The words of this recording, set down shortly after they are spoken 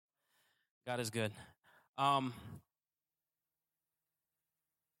God is good. Um,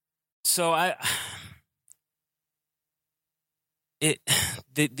 so I, it,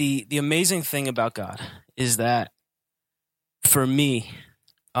 the amazing thing about God is that for me,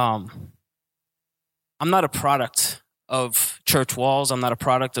 um, I'm not a product of church walls. I'm not a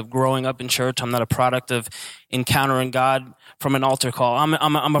product of growing up in church. I'm not a product of encountering God from an altar call.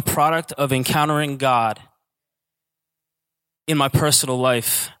 I'm a product of encountering God in my personal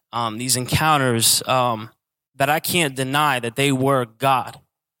life. These encounters that I can't deny that they were God.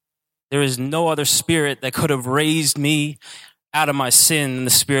 There is no other spirit that could have raised me out of my sin than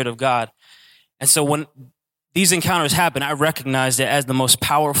the Spirit of God. And so when these encounters happen, I recognized it as the most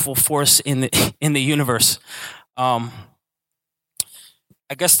powerful force in the universe. I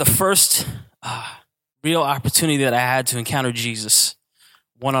guess the first real opportunity that I had to encounter Jesus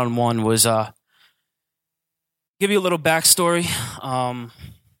one-on-one was give you a little backstory.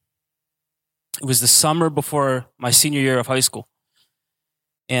 It was the summer before my senior year of high school.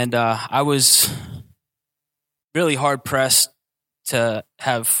 And I was really hard-pressed to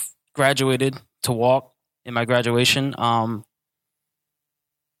have graduated to walk in my graduation. All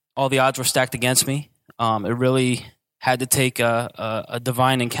the odds were stacked against me. It really had to take a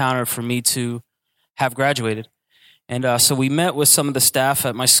divine encounter for me to have graduated. And so we met with some of the staff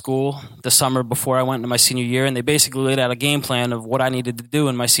at my school the summer before I went into my senior year, and they basically laid out a game plan of what I needed to do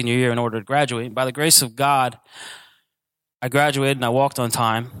in my senior year in order to graduate. And by the grace of God, I graduated and I walked on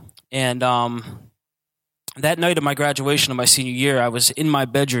time. And that night of my graduation of my senior year, I was in my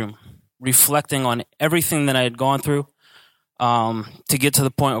bedroom reflecting on everything that I had gone through to get to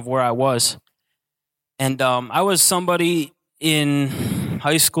the point of where I was. And I was somebody in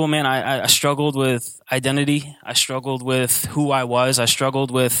high school, man. I struggled with identity. I struggled with who I was. I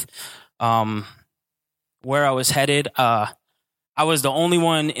struggled with where I was headed. I was the only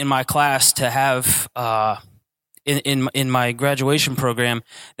one in my class to have in my graduation program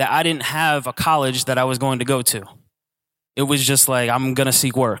that I didn't have a college that I was going to go to. It was just like, I'm going to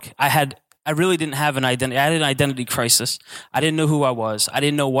seek work. I really didn't have an identity. I had an identity crisis. I didn't know who I was. I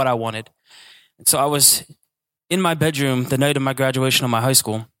didn't know what I wanted. And so I was in my bedroom the night of my graduation of my high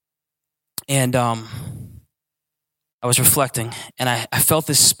school, and I was reflecting, and I felt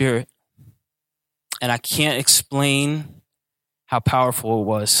this spirit, and I can't explain how powerful it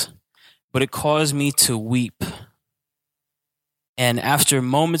was, but it caused me to weep. And after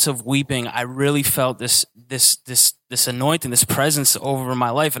moments of weeping, I really felt this anointing, this presence over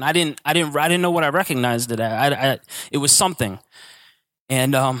my life, and I didn't know what I recognized it as. It was something,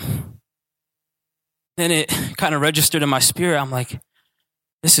 and then it kind of registered in my spirit. I'm like,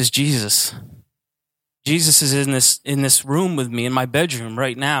 this is Jesus. Jesus is in this room with me in my bedroom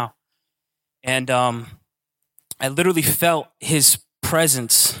right now, and I literally felt His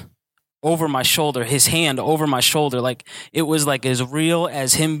presence over my shoulder, His hand over my shoulder, like it was like as real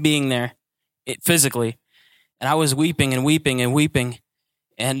as Him being there, physically. And I was weeping and weeping and weeping,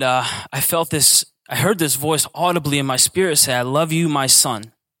 and I felt this. I heard this voice audibly in my spirit say, "I love you, my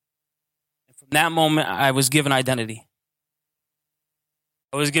son." And from that moment, I was given identity.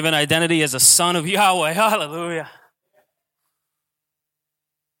 I was given identity as a son of Yahweh. Hallelujah.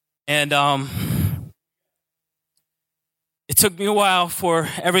 And it took me a while for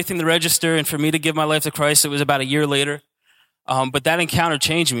everything to register and for me to give my life to Christ. It was about a year later. But that encounter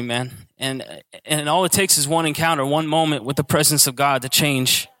changed me, man. And all it takes is one encounter, one moment with the presence of God to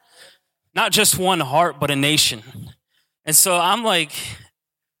change not just one heart, but a nation. And so I'm like,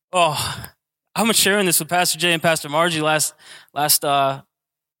 I'm sharing this with Pastor Jay and Pastor Margie last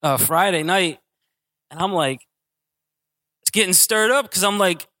Friday night. And I'm like, it's getting stirred up because I'm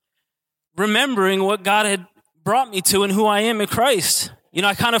like remembering what God had brought me to and who I am in Christ. You know,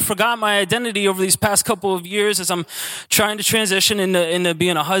 I kind of forgot my identity over these past couple of years as I'm trying to transition into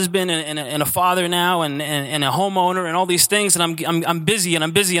being a husband and a father now and a homeowner and all these things. And I'm busy and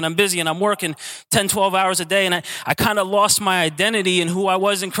I'm busy and I'm busy and I'm working 10, 12 hours a day. And I kind of lost my identity in who I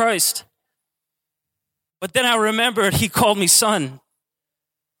was in Christ. But then I remembered He called me son.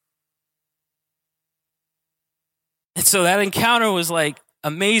 And so that encounter was like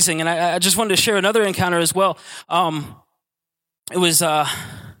amazing. And I just wanted to share another encounter as well. It was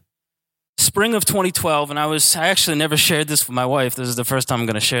spring of 2012, and I actually never shared this with my wife. This is the first time I'm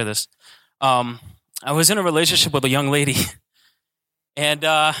going to share this. I was in a relationship with a young lady, and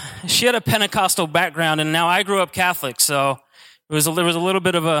she had a Pentecostal background, and now I grew up Catholic, so there was a little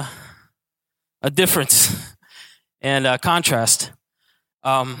bit of a difference and a contrast.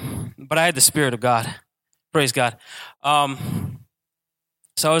 But I had the Spirit of God. Praise God.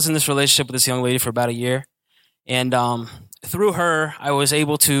 So I was in this relationship with this young lady for about a year, and through her, I was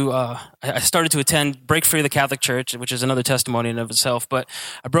able to, I started to attend Break Free of the Catholic Church, which is another testimony in and of itself, but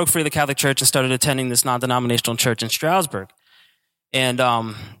I broke free of the Catholic Church and started attending this non-denominational church in Stroudsburg. And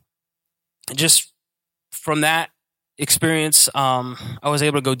just from that experience, I was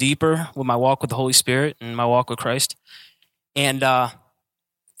able to go deeper with my walk with the Holy Spirit and my walk with Christ. And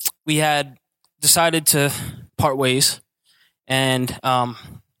we had decided to part ways. And I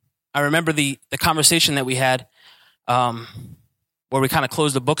remember the conversation that we had where we kind of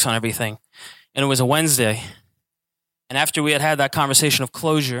closed the books on everything. And it was a Wednesday. And after we had that conversation of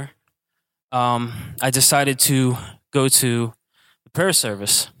closure, I decided to go to the prayer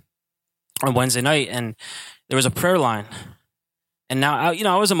service on Wednesday night. And there was a prayer line. And now,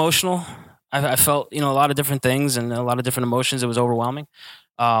 I was emotional. I felt, a lot of different things and a lot of different emotions. It was overwhelming.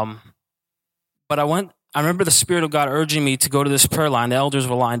 But I remember the Spirit of God urging me to go to this prayer line. The elders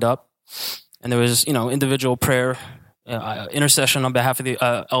were lined up, and there was, individual prayer, intercession on behalf of the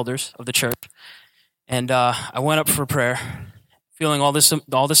elders of the church. And I went up for prayer, feeling all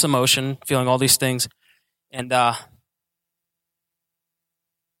this emotion, feeling all these things. And I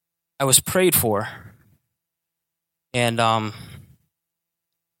was prayed for. And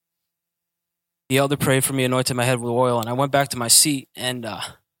the elder prayed for me, anointed my head with oil, and I went back to my seat. And as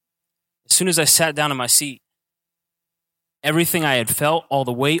soon as I sat down in my seat, everything I had felt, all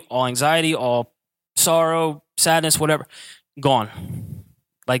the weight, all anxiety, all sorrow, sadness, whatever, gone.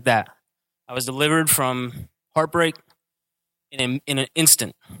 Like that. I was delivered from heartbreak in an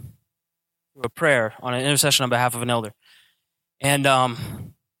instant through a prayer on an intercession on behalf of an elder. And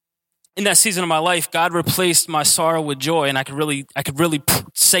in that season of my life, God replaced my sorrow with joy, and I could really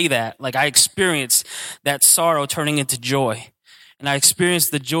say that. Like, I experienced that sorrow turning into joy. And I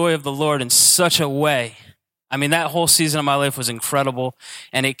experienced the joy of the Lord in such a way. I mean, that whole season of my life was incredible,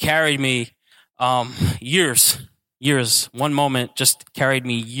 and it carried me years. One moment just carried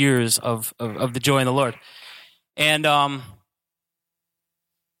me years of the joy in the Lord. And I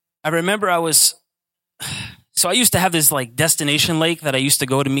remember I used to have this like destination lake that I used to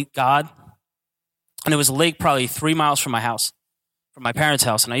go to meet God. And it was a lake probably 3 miles from my house, from my parents'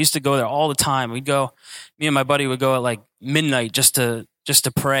 house. And I used to go there all the time. Me and my buddy would go at like midnight just to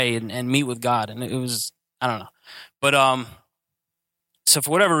pray and meet with God. And it was, I don't know. But so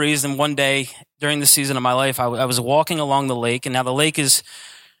for whatever reason, one day during the season of my life, I was walking along the lake. And now the lake it's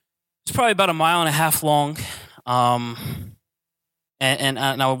probably about 1.5 miles long. And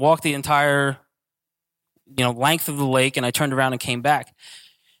I would walk the entire length of the lake, and I turned around and came back.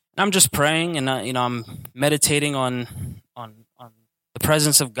 And I'm just praying, and I'm meditating on the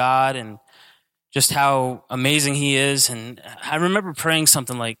presence of God and just how amazing He is. And I remember praying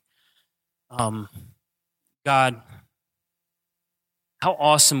something like, God, how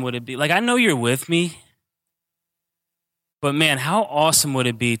awesome would it be? Like, I know You're with me, but man, how awesome would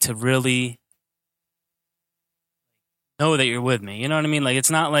it be to really know that You're with me? You know what I mean? Like,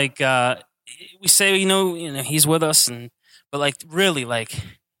 it's not like we say, He's with us, but like really, like,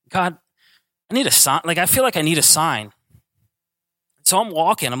 God, I need a sign. Like, I feel like I need a sign. So I'm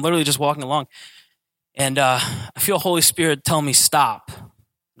literally just walking along, and I feel Holy Spirit tell me stop.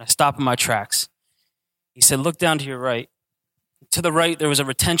 And I stop in my tracks. He said, look down to your right. To the right, there was a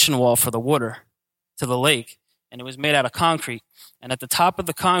retention wall for the water to the lake, and it was made out of concrete. And at the top of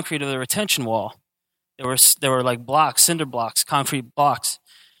the concrete of the retention wall, there were like blocks, cinder blocks, concrete blocks.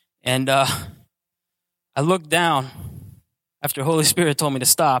 And I looked down after Holy Spirit told me to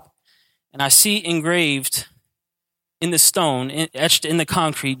stop, and I see engraved in the stone, etched in the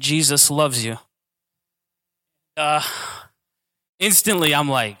concrete, Jesus loves you. Instantly, I'm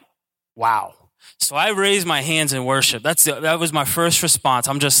like, wow. So I raised my hands in worship. That was my first response.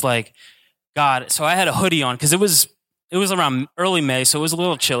 I'm just like, God. So I had a hoodie on because it was around early May, so it was a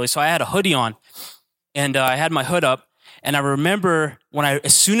little chilly. So I had a hoodie on, and I had my hood up. And I remember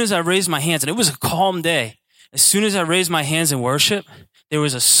as soon as I raised my hands, and it was a calm day, as soon as I raised my hands in worship, there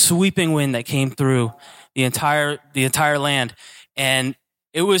was a sweeping wind that came through the entire land. And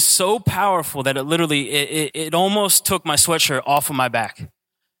it was so powerful that it almost took my sweatshirt off of my back.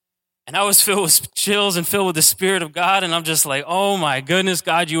 And I was filled with chills and filled with the Spirit of God. And I'm just like, oh my goodness,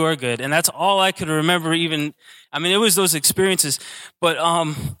 God, You are good. And that's all I could remember it was those experiences. But,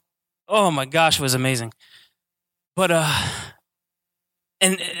 oh my gosh, it was amazing. But,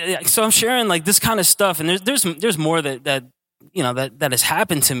 so I'm sharing like this kind of stuff, and there's more that has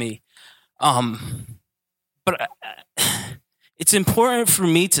happened to me. But it's important for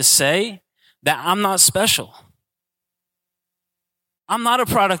me to say that I'm not special. I'm not a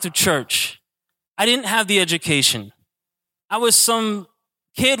product of church. I didn't have the education. I was some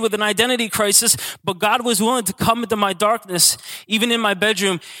kid with an identity crisis, but God was willing to come into my darkness, even in my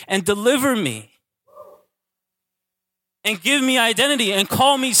bedroom, and deliver me and give me identity and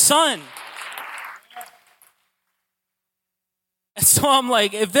call me son. And so I'm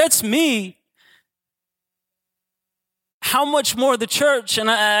like, if that's me, how much more the church? And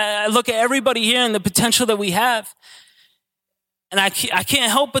I look at everybody here and the potential that we have. And I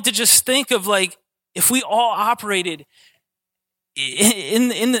can't help but to just think of like, if we all operated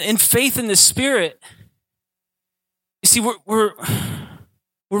in faith in the Spirit. You see, we're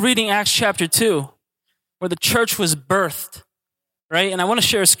reading Acts chapter 2, where the church was birthed, right? And I want to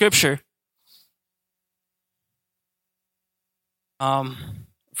share a scripture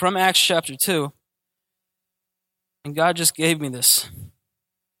from Acts chapter 2. And God just gave me this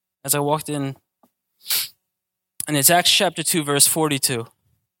as I walked in. And it's Acts chapter 2, verse 42.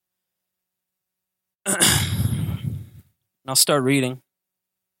 And I'll start reading.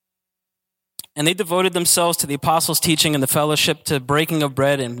 And they devoted themselves to the apostles' teaching and the fellowship, to breaking of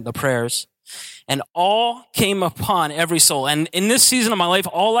bread and the prayers. And all came upon every soul. And in this season of my life,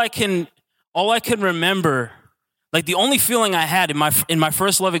 all I can remember, like the only feeling I had in my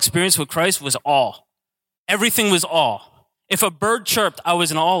first love experience with Christ was awe. Everything was awe. If a bird chirped, I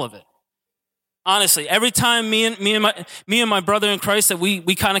was in awe of it. Honestly, every time me and my brother in Christ that we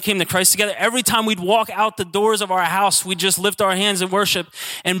kind of came to Christ together, every time we'd walk out the doors of our house, we'd just lift our hands in worship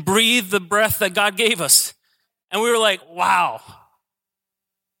and breathe the breath that God gave us. And we were like, wow,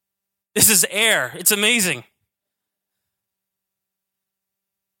 this is air. It's amazing.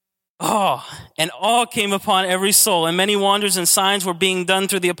 Oh, and all came upon every soul, and many wonders and signs were being done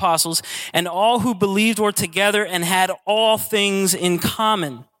through the apostles, and all who believed were together and had all things in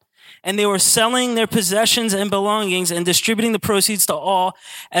common. And they were selling their possessions and belongings and distributing the proceeds to all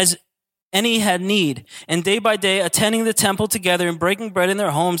as any had need. And day by day, attending the temple together and breaking bread in their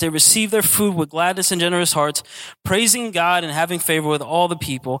homes, they received their food with gladness and generous hearts, praising God and having favor with all the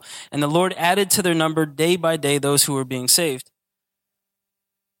people. And the Lord added to their number day by day those who were being saved.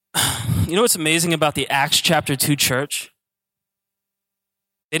 You know what's amazing about the Acts chapter 2 church?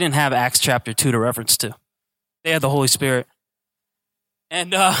 They didn't have Acts chapter 2 to reference to. They had the Holy Spirit.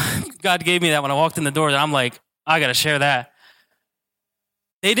 And God gave me that when I walked in the door. And I'm like, I got to share that.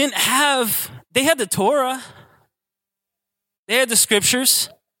 They had the Torah. They had the scriptures.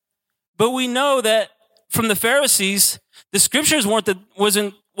 But we know that from the Pharisees, the scriptures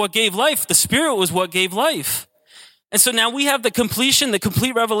wasn't what gave life. The Spirit was what gave life. And so now we have the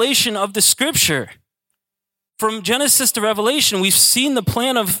complete revelation of the scripture. From Genesis to Revelation, we've seen the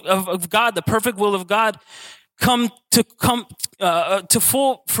plan of God, the perfect will of God, come to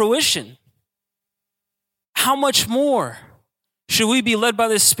full fruition. How much more should we be led by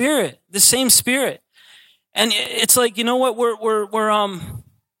the Spirit, the same Spirit? And it's like, you know what?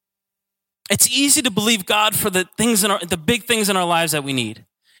 It's easy to believe God for the big things in our lives that we need.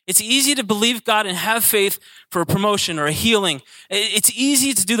 It's easy to believe God and have faith for a promotion or a healing. It's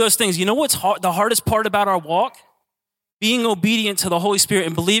easy to do those things. You know what's the hardest part about our walk? Being obedient to the Holy Spirit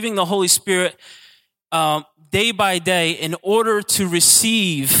and believing the Holy Spirit day by day in order to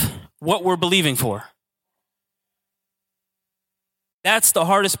receive what we're believing for. That's the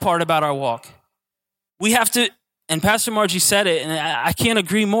hardest part about our walk. We have to, and Pastor Margie said it, and I can't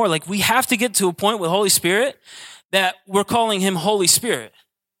agree more. Like, we have to get to a point with Holy Spirit that we're calling him Holy Spirit.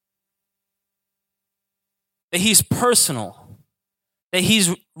 That he's personal, that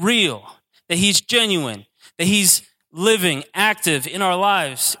he's real, that he's genuine, that he's living, active in our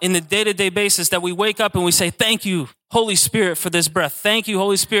lives in the day-to-day basis, that we wake up and we say, thank you, Holy Spirit, for this breath. Thank you,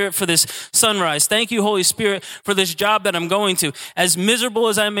 Holy Spirit, for this sunrise. Thank you, Holy Spirit, for this job that I'm going to. As miserable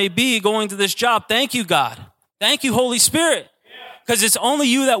as I may be going to this job, thank you, God. Thank you, Holy Spirit, because it's only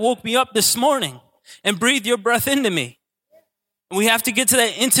you that woke me up this morning and breathed your breath into me. And we have to get to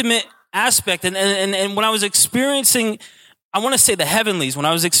that intimate aspect. And when I was experiencing, I want to say the heavenlies, when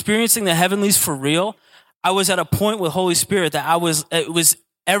I was experiencing the heavenlies for real, I was at a point with Holy Spirit that it was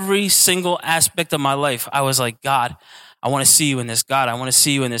every single aspect of my life. I was like, God, I want to see you in this. God, I want to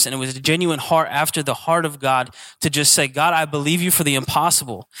see you in this. And it was a genuine heart after the heart of God to just say, God, I believe you for the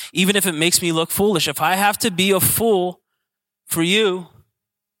impossible. Even if it makes me look foolish, if I have to be a fool for you,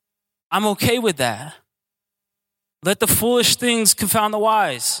 I'm okay with that. Let the foolish things confound the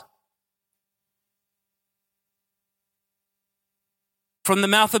wise. From the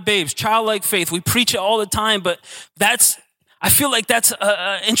mouth of babes, childlike faith. We preach it all the time, but I feel like that's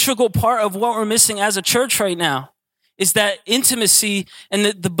an integral part of what we're missing as a church right now, is that intimacy and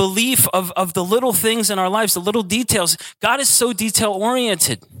the belief of the little things in our lives, the little details. God is so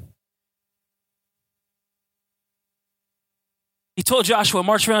detail-oriented. He told Joshua,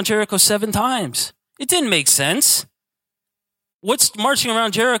 march around Jericho 7 times. It didn't make sense. What's marching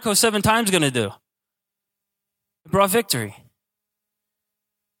around Jericho 7 times going to do? It brought victory.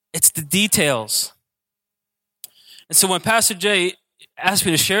 It's the details. And so when Pastor Jay asked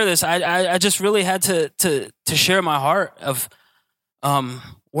me to share this, I just really had to share my heart of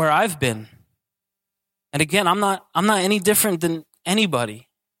where I've been. And again, I'm not any different than anybody.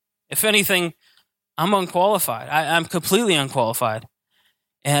 If anything, I'm unqualified. I'm completely unqualified.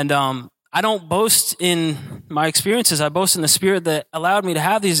 And I don't boast in my experiences. I boast in the Spirit that allowed me to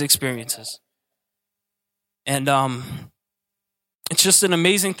have these experiences. And it's just an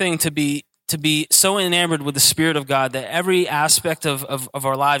amazing thing to be so enamored with the Spirit of God that every aspect of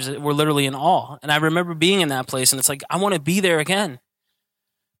our lives, we're literally in awe. And I remember being in that place, and it's like, I want to be there again.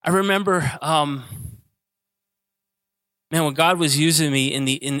 I remember, when God was using me in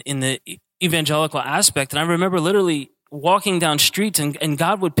the evangelical aspect, and I remember literally walking down streets, and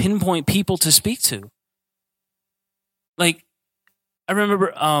God would pinpoint people to speak to. Like, I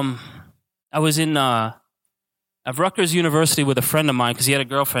remember I was in at Rutgers University with a friend of mine because he had a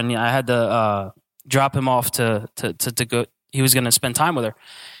girlfriend. I had to drop him off to go. He was going to spend time with her,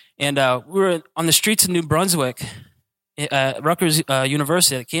 and we were on the streets of New Brunswick at Rutgers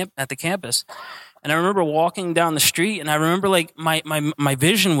University at the campus. And I remember walking down the street, and I remember like my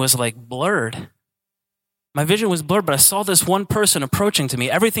vision was like blurred. My vision was blurred, but I saw this one person approaching to me.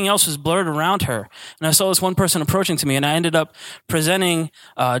 Everything else was blurred around her. And I saw this one person approaching to me, and I ended up presenting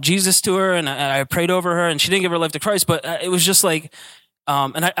Jesus to her, and I prayed over her, and she didn't give her life to Christ, but it was just like,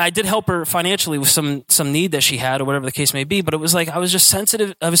 and I did help her financially with some need that she had or whatever the case may be, but it was like I was just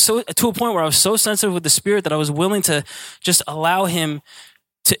sensitive. I was so to a point where I was so sensitive with the Spirit that I was willing to just allow Him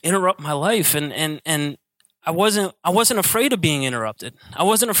to interrupt my life, and I wasn't afraid of being interrupted. I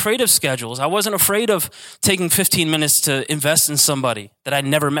wasn't afraid of schedules. I wasn't afraid of taking 15 minutes to invest in somebody that I'd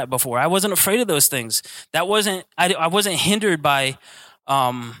never met before. I wasn't afraid of those things. I wasn't hindered by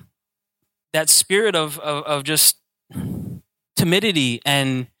that spirit of just timidity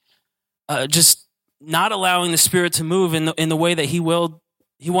and just not allowing the Spirit to move in the way that He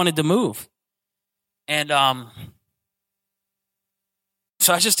wanted to move. And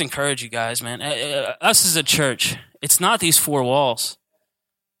so I just encourage you guys, man. Us as a church, it's not these 4 walls.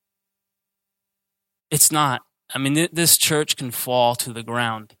 It's not. I mean, this church can fall to the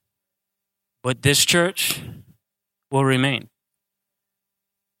ground, but this church will remain.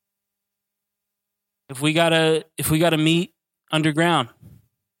 If we gotta meet underground,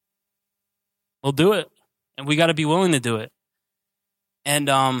 we'll do it, and we gotta be willing to do it. And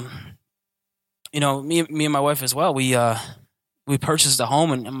me and my wife as well. We purchased a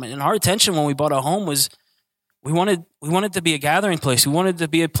home, and our intention when we bought a home was we wanted to be a gathering place. We wanted to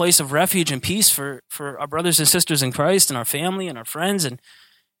be a place of refuge and peace for our brothers and sisters in Christ and our family and our friends, and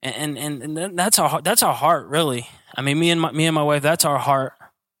that's our heart, really. I mean, me and my wife, that's our heart.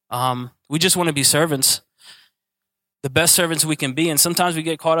 We just want to be servants, the best servants we can be, and sometimes we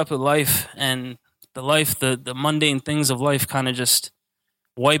get caught up with life, and the mundane things of life kind of just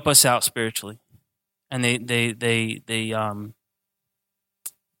wipe us out spiritually, and they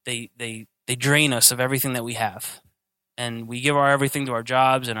drain us of everything that we have. And we give our everything to our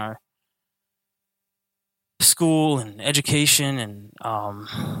jobs and our school and education and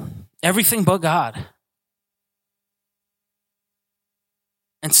everything but God.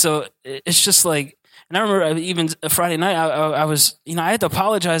 And so it's just like, and I remember even a Friday night, I was, I had to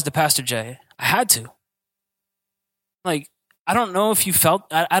apologize to Pastor Jay. I had to. Like, I don't know if you felt,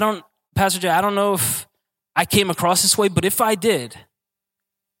 Pastor Jay, I don't know if I came across this way, but if I did,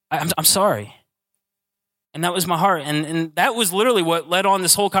 I'm sorry. And that was my heart. And that was literally what led on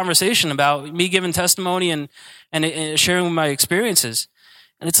this whole conversation about me giving testimony and sharing my experiences.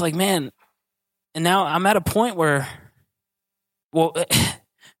 And it's like, man, and now I'm at a point where,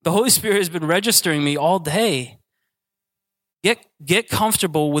 the Holy Spirit has been registering me all day. Get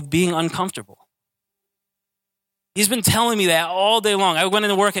comfortable with being uncomfortable. He's been telling me that all day long. I went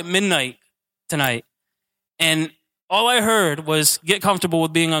into work at midnight tonight, and all I heard was, get comfortable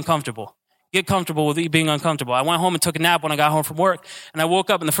with being uncomfortable. Get comfortable with being uncomfortable. I went home and took a nap when I got home from work, and I woke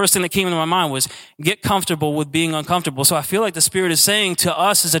up, and the first thing that came into my mind was, get comfortable with being uncomfortable. So I feel like the Spirit is saying to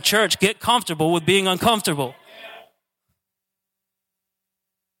us as a church, get comfortable with being uncomfortable.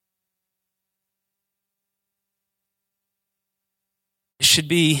 It should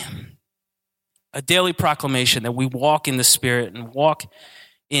be a daily proclamation that we walk in the Spirit and walk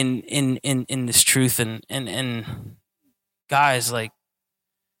in this truth. And guys, like,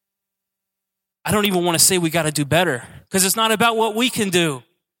 I don't even want to say we got to do better, because it's not about what we can do.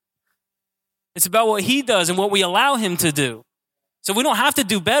 It's about what He does and what we allow Him to do. So we don't have to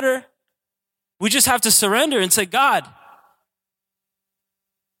do better. We just have to surrender and say, God,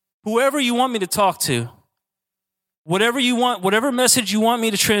 whoever you want me to talk to, whatever you want, whatever message you want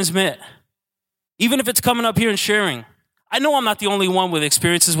me to transmit, even if it's coming up here and sharing. I know I'm not the only one with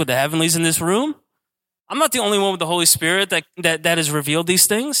experiences with the heavenlies in this room. I'm not the only one with the Holy Spirit that has revealed these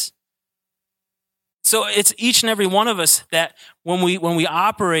things. So it's each and every one of us that when we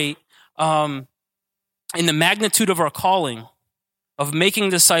operate in the magnitude of our calling, of making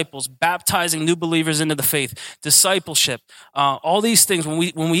disciples, baptizing new believers into the faith, discipleship, all these things, when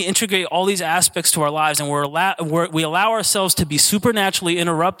we integrate all these aspects to our lives and we allow ourselves to be supernaturally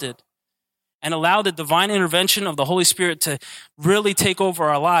interrupted and allow the divine intervention of the Holy Spirit to really take over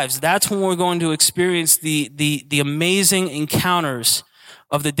our lives, that's when we're going to experience the amazing encounters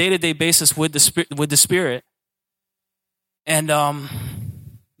of the day-to-day basis with the Spirit. And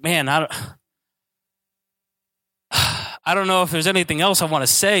man, I don't know if there's anything else I want to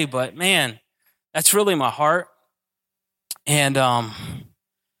say, but man, that's really my heart. And I'm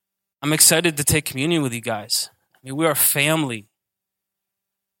excited to take communion with you guys. I mean, we are family.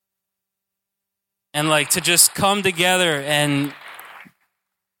 And like to just come together and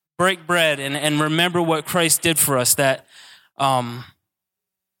break bread and remember what Christ did for us, that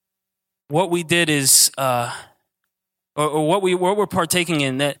what we did is or what we're partaking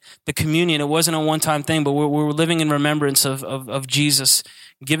in, that the communion, it wasn't a one-time thing, but we're living in remembrance of Jesus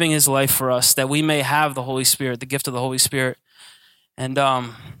giving his life for us, that we may have the Holy Spirit, the gift of the Holy Spirit. And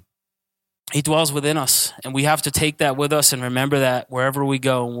he dwells within us, and we have to take that with us and remember that wherever we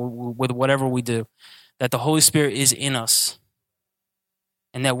go, with whatever we do, that the Holy Spirit is in us,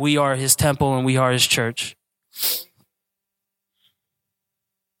 and that we are his temple and we are his church.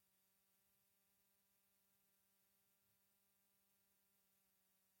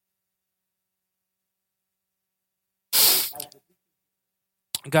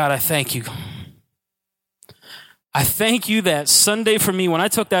 God, I thank you. I thank you that Sunday for me, when I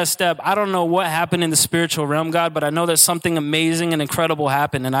took that step, I don't know what happened in the spiritual realm, God, but I know that something amazing and incredible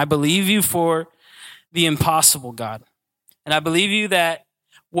happened. And I believe you for the impossible, God. And I believe you that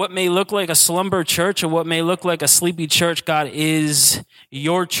what may look like a slumber church or what may look like a sleepy church, God, is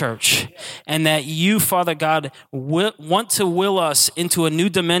your church. And that you, Father God, want to will us into a new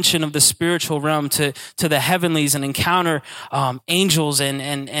dimension of the spiritual realm, to the heavenlies, and encounter angels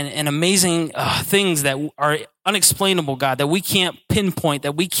and amazing things that are unexplainable, God, that we can't pinpoint,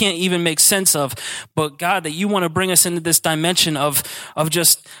 that we can't even make sense of. But God, that you want to bring us into this dimension of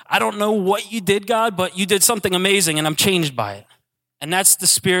just, I don't know what you did, God, but you did something amazing and I'm changed by it. And that's the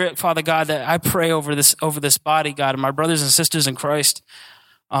Spirit, Father God, that I pray over this body, God, and my brothers and sisters in Christ.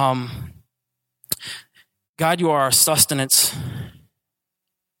 God, you are our sustenance.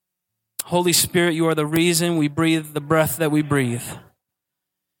 Holy Spirit, you are the reason we breathe the breath that we breathe.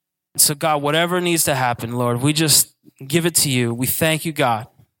 So God, whatever needs to happen, Lord, we just give it to you. We thank you, God,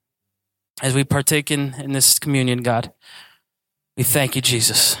 as we partake in this communion, God. We thank you,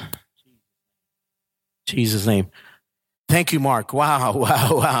 Jesus. Jesus' name. Thank you, Mark.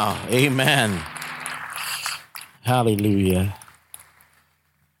 Wow. Amen. Hallelujah.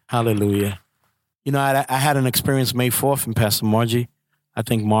 You know, I had an experience May 4th, and Pastor Margie, I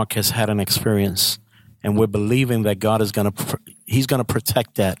think Mark has had an experience, and we're believing that God is he's going to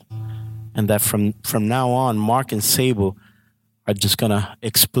protect that, and that from now on, Mark and Sable are just going to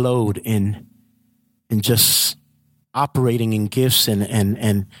explode in just operating in gifts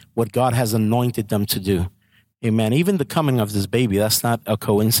and what God has anointed them to do. Amen. Even the coming of this baby, that's not a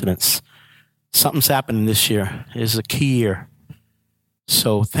coincidence. Something's happening this year. It's a key year.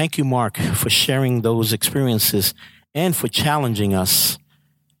 So thank you, Mark, for sharing those experiences and for challenging us.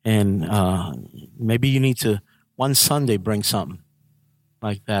 And maybe you need to, one Sunday, bring something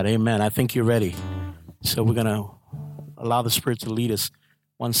like that. Amen. I think you're ready. So we're going to allow the Spirit to lead us.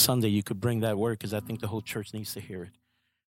 One Sunday, you could bring that word, because I think the whole church needs to hear it.